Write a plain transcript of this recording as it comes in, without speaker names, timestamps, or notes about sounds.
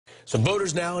So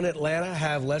voters now in Atlanta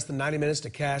have less than 90 minutes to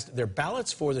cast their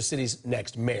ballots for the city's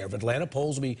next mayor of Atlanta.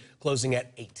 Polls will be closing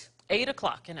at 8. 8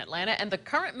 o'clock in Atlanta, and the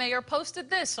current mayor posted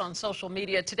this on social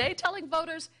media today, telling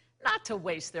voters not to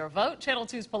waste their vote. Channel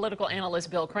 2's political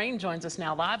analyst Bill Crane joins us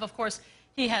now live. Of course,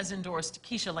 he has endorsed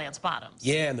Keisha Lance Bottoms.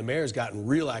 Yeah, and the mayor's gotten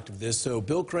real active this. So,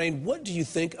 Bill Crane, what do you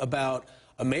think about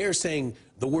a mayor saying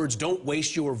the words "don't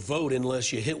waste your vote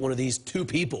unless you hit one of these 2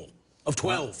 people of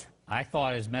 12"? Well, I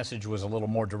thought his message was a little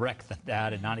more direct than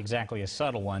that, and not exactly a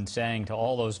subtle one, saying to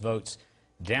all those votes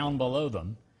down below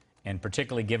them, and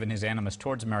particularly given his animus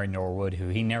towards Mary Norwood, who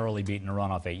he narrowly beat in a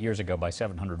runoff 8 years ago by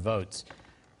 700 votes,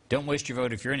 don't waste your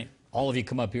vote if you're in it. All of you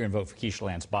come up here and vote for Keisha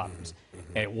Lance Bottoms.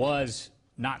 It was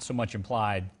not so much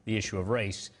implied the issue of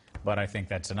race, but I think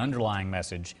that's an underlying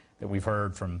message that we've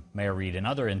heard from Mayor Reed in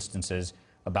other instances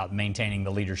about maintaining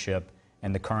the leadership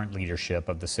and the current leadership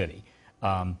of the city.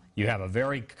 You have a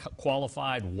very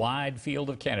qualified, wide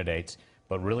field of candidates,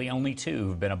 but really only 2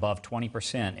 who've been above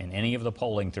 20% in any of the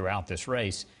polling throughout this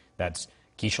race. That's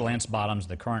Keisha Lance Bottoms,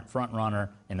 the current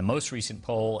front-runner in the most recent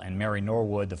poll, and Mary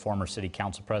Norwood, the former city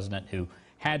council president, who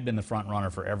had been the front-runner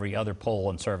for every other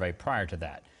poll and survey prior to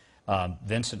that.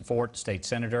 Vincent Fort, state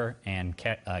senator, and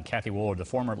Kathy Woolard, the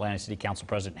former Atlanta city council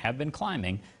president, have been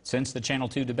climbing since the Channel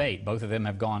 2 debate. Both of them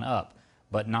have gone up,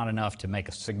 but not enough to make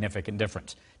a significant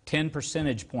difference. 10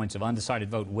 percentage points of undecided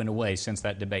vote went away since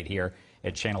that debate here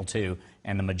at Channel 2,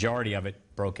 and the majority of it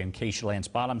broke in Keisha Lance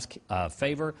Bottoms'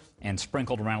 favor and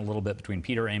sprinkled around a little bit between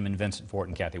Peter Amon, Vincent Fort,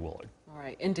 and Kathy Woolard. All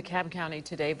right, in DeKalb County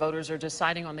today, voters are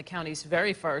deciding on the county's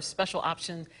very first special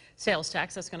option sales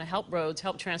tax that's going to help roads,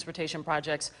 help transportation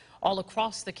projects all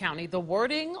across the county. The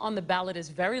wording on the ballot is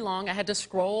very long. I had to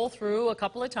scroll through a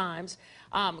couple of times.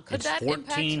 It's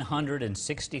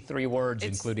 1,463 words,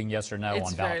 including yes or no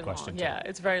on ballot question 2. Yeah,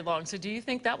 it's very long. So do you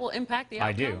think that will impact the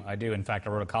outcome? I do. In fact,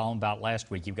 I wrote a column about last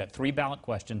week. You've got 3 ballot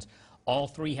questions. All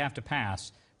 3 have to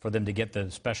pass for them to get the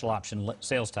special option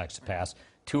sales tax to pass.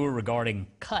 2 are regarding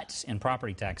cuts in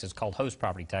property taxes, called host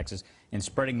property taxes, and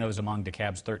spreading those among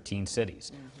DeKalb's 13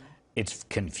 cities. It's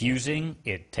confusing.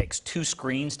 It takes 2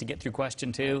 screens to get through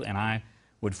question 2, and I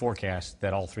would forecast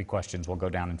that all 3 questions will go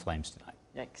down in flames tonight.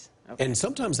 Yikes. Okay. And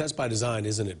sometimes that's by design,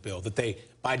 isn't it, Bill? That they,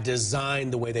 by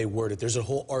design, the way they word it, there's a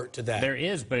whole art to that. There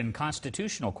is, but in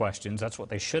constitutional questions, that's what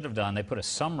they should have done. They put a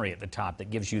summary at the top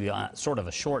that gives you sort of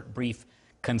a short, brief,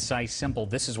 concise, simple,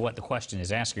 this is what the question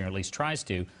is asking, or at least tries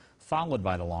to, followed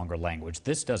by the longer language.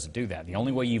 This doesn't do that. The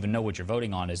only way you even know what you're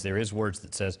voting on is there is words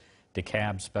that says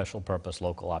DeKalb Special Purpose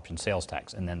Local Option Sales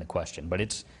Tax, and then the question. But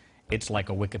it's like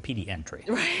a Wikipedia entry.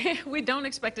 Right. We don't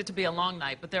expect it to be a long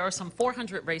night, but there are some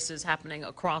 400 races happening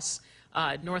across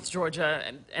North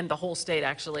Georgia and the whole state,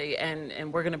 actually,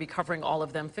 and we're going to be covering all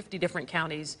of them, 50 different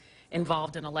counties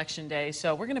involved in Election Day,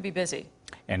 so we're going to be busy.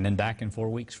 And then back in 4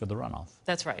 weeks for the runoff.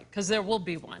 That's right, because there will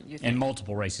be one, you think. In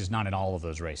multiple races, not in all of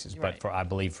those races, right. but I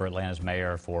believe for Atlanta's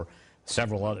mayor, for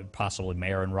several other, possibly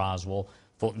mayor in Roswell,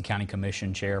 Fulton County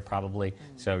Commission chair probably.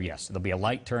 So yes, there'll be a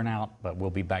light turnout, but we'll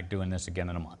be back doing this again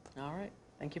in a month. All right.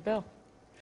 Thank you, Bill.